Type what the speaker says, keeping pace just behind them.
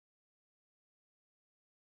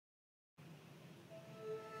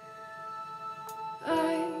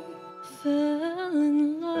fell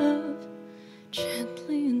in love,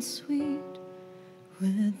 gently and sweet,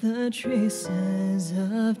 with the traces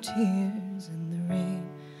of tears in the rain.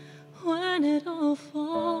 When it all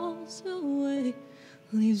falls away,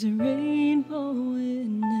 leaves a rainbow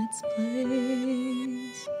in its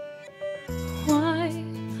place. Why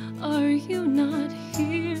are you not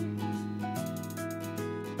here?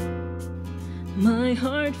 My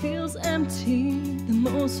heart feels empty, the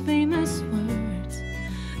most famous words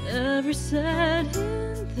ever said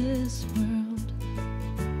in this world.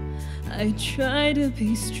 I try to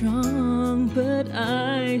be strong, but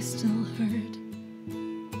I still hurt.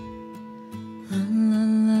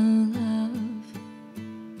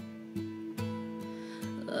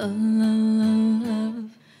 Love.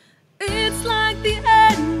 It's like the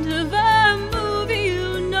end of a movie,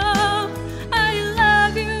 you know. I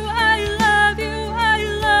love you, I love you, I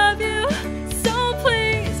love you. So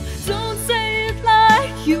please don't say it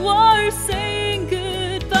like you are saying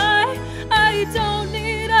goodbye. I don't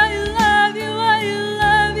need I love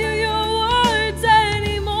you, your words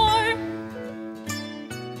anymore.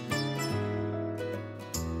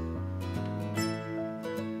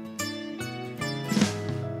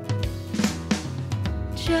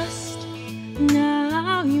 Just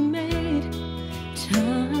now you made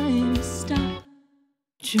time to stop.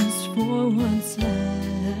 Just for 1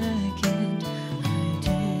 second, I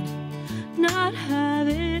did not have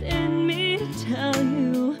it in me to tell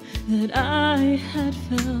you that I had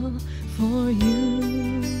fell for you.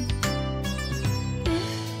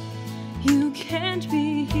 If you can't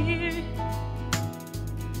be here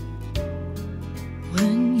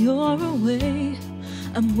when you're away,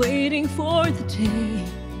 I'm waiting for the day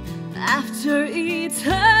after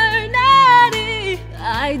eternity.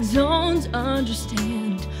 I don't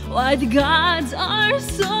understand why the gods are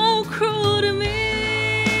so cruel to me.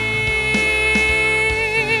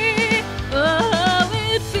 Oh,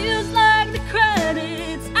 it feels like the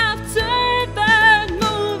credits after a bad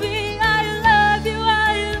movie. I love you,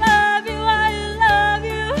 I love you, I love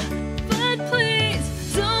you. But please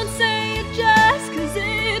don't say it just 'cause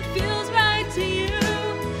it feels right to you.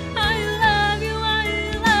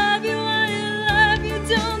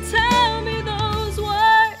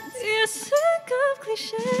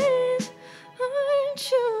 Cliches, aren't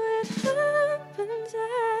you? It happens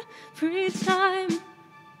every time.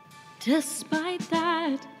 Despite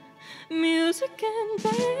that, music and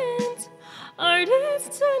bands,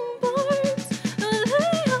 artists and bards,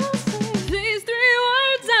 they all say these 3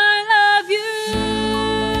 words: I love you.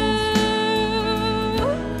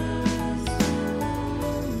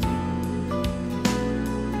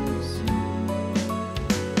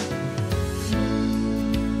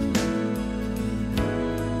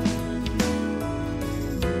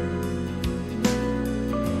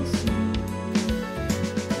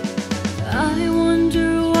 I wonder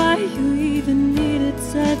why you even need it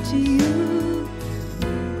said to you.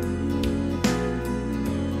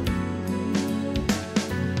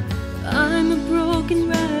 I'm a broken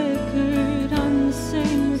record on the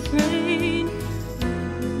same refrain.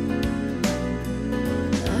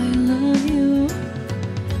 I love you.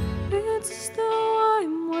 It's as though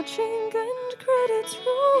I'm watching end credits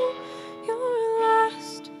roll. Your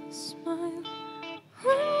last smile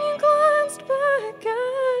when you glanced back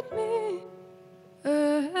at me.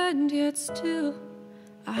 And yet still,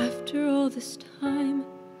 after all this time,